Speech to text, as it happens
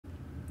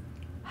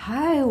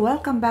Hi,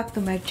 welcome back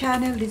to my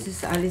channel. This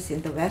is Alice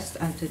in the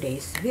West. On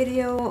today's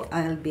video,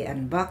 I'll be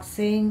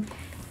unboxing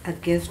a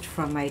gift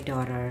from my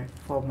daughter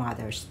for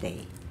Mother's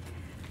Day.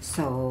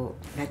 So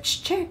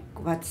let's check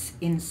what's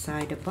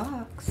inside the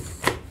box.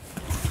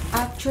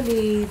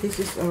 Actually, this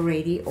is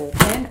already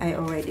open. I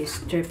already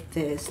stripped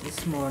this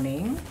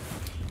morning,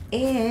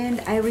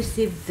 and I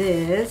received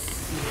this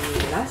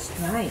last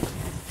night,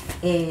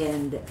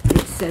 and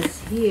it says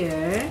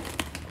here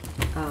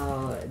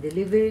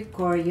delivery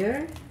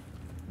courier,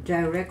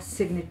 direct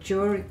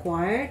signature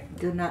required,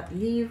 do not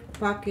leave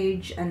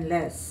package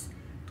unless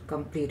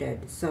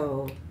completed.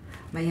 So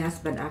my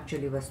husband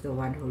actually was the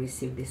one who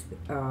received this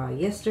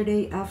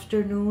yesterday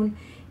afternoon,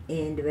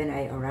 and when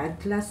I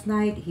arrived last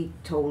night, he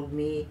told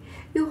me,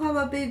 you have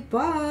a big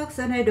box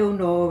and I don't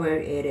know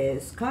where it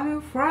is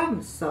coming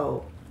from.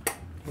 So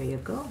there you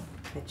go,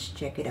 let's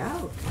check it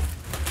out.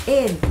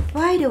 And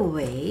by the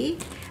way,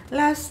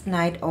 last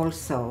night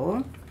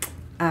also,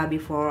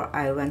 before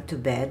I went to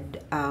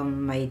bed,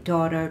 my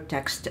daughter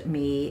texted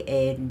me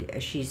and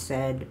she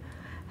said,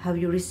 have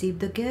you received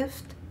the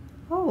gift?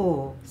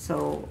 Oh,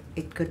 so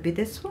it could be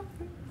this one.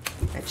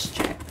 Let's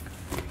check.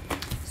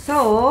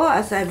 So,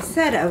 as I've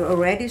said, I've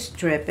already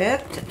stripped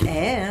it,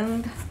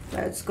 and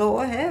let's go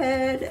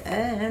ahead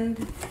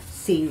and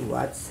see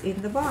what's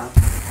in the box.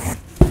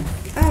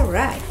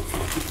 Alright.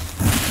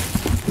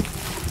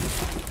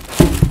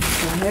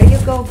 So here you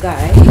go,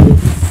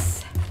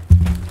 guys.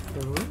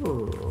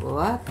 Ooh,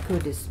 what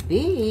could this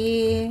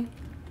be?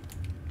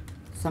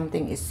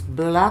 Something is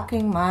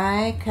blocking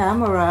my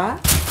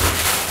camera.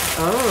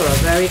 Oh,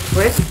 very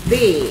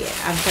crispy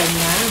ang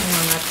kanyang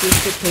mga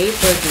tissue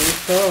paper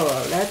dito.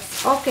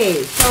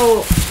 Okay,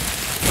 so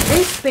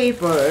these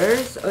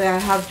papers, I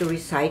have to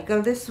recycle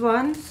this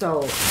one.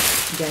 So,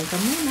 dyan ka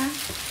muna.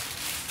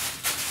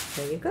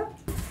 There you go.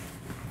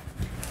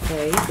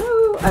 There you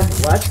go. And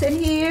what's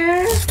in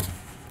here?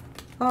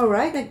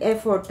 Alright,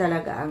 nag-effort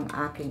talaga ang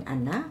aking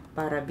anak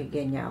para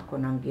bigyan niya ako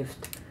ng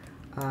gift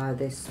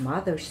this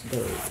Mother's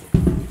Day.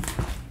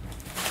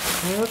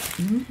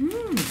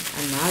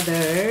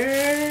 Another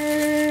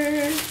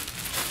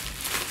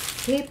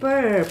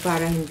paper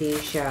para hindi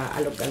siya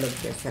alog-alog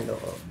sa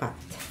loob. But,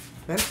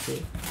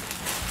 okay.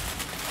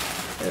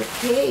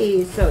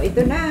 Okay, so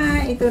ito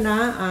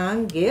na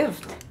ang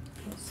gift.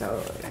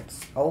 So,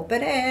 let's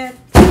open it.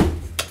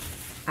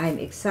 I'm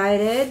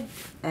excited,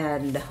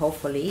 and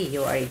hopefully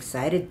you are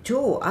excited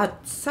too.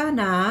 At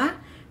sana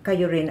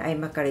kayo rin ay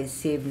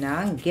makareceive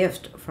ng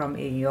gift from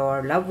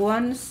your loved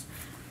ones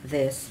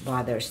this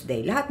Mother's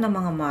Day. Lahat ng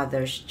mga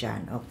mothers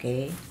dyan,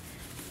 okay?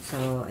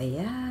 So,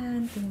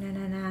 ayan, tingnan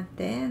na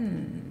natin.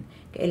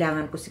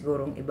 Kailangan ko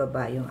sigurong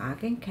ibaba yung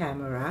aking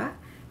camera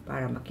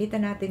para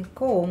makita natin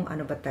kung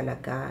ano ba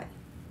talaga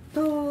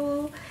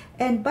ito.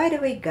 And by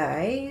the way,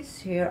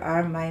 guys, here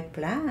are my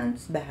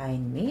plants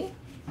behind me.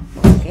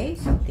 Okay,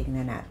 so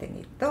tingnan natin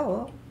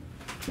ito.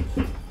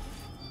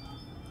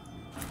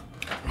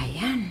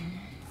 Ayan.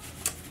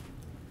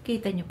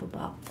 Kita niyo po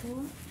ba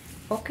ako?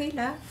 Okay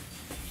lang.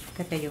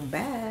 Kata yung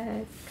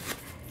bag.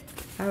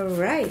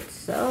 Alright,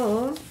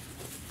 so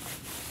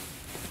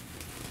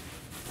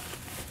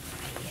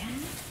ayan.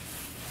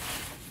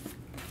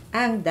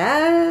 Ang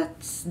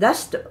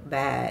dust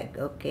bag.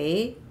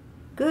 Okay.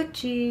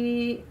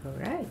 Gucci.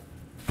 Alright.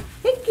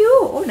 Thank you.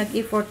 Oh,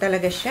 nag-effort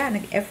talaga siya.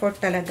 Nag-effort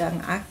talaga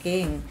ang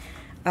aking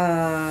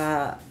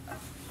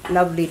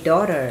lovely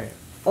daughter.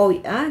 Oh,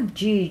 yan.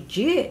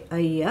 Gigi.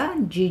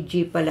 Ayan.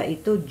 Gigi pala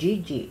ito.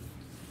 Gigi.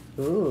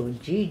 Oh,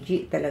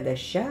 Gigi talaga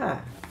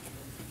siya.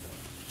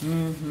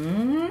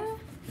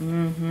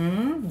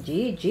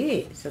 Gigi.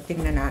 So,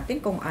 tingnan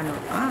natin kung ano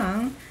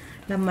ang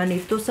laman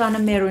nito.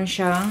 Sana meron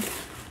siyang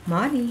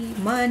money.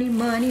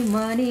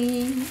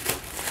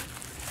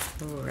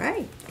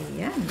 Alright.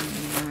 Ayan.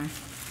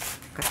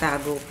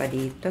 Katago pa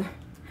dito.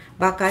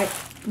 Baka,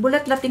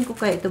 bulat-latin ko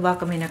kaya ito.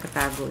 Baka may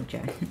nakatago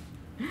dyan.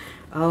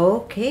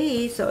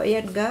 Okay. So,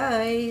 ayan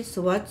guys.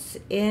 What's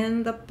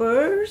in the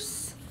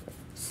purse?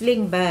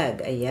 Sling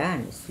bag.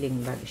 Ayan.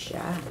 Sling bag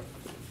siya.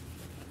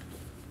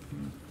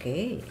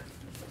 Okay.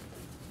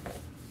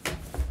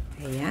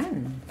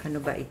 Ayan. Ano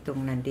ba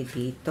itong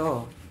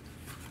nandito?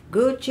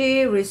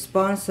 Gucci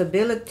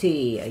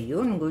responsibility.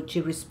 Ayun, Gucci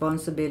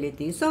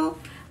responsibility.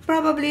 So,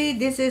 probably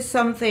this is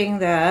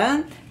something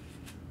that,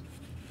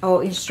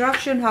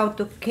 instruction how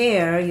to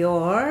care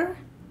your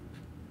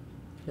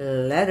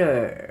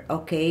leather.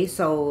 Okay,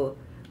 so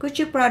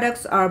Gucci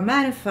products are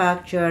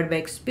manufactured by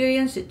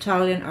experienced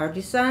Italian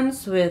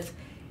artisans with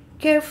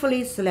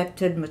carefully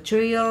selected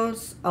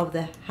materials of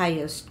the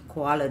highest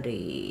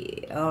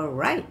quality.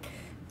 Alright.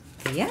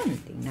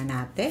 Ayan, tingnan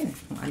natin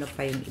kung ano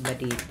pa yung iba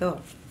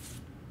dito.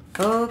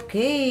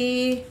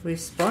 Okay,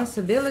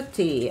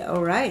 responsibility.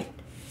 Alright.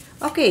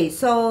 Okay,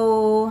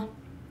 so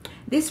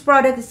this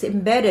product is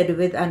embedded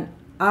with an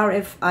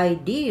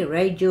RFID,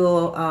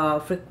 radio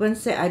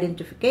frequency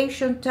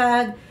identification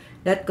tag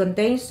that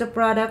contains the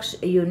product's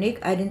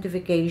unique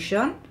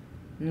identification,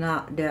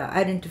 the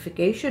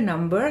identification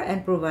number,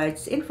 and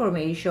provides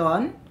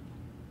information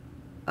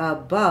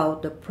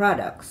about the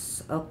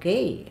products.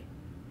 Okay.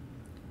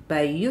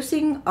 By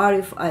using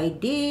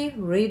RFID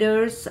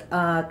readers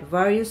at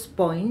various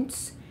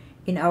points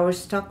in our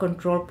stock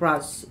control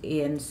process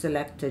in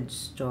selected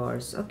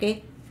stores.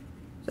 Okay.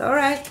 So,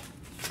 alright.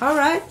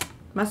 Alright.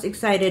 Mas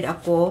excited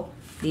ako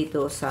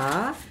dito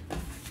sa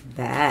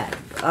bag.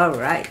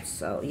 Alright.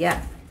 So,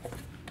 yeah.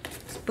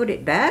 Let's put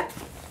it back.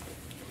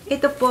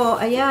 Ito po,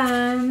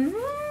 ayan.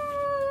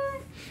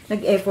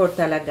 Nag-effort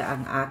talaga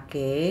ang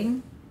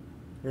aking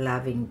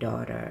loving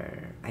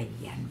daughter.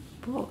 Ayan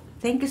po.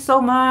 Thank you so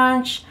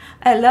much.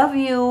 I love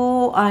you,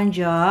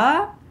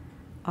 Anja.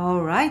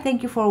 Alright,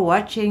 thank you for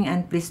watching,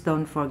 and please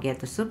don't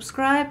forget to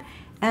subscribe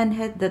and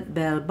hit that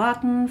bell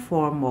button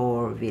for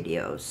more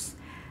videos.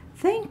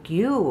 Thank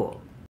you.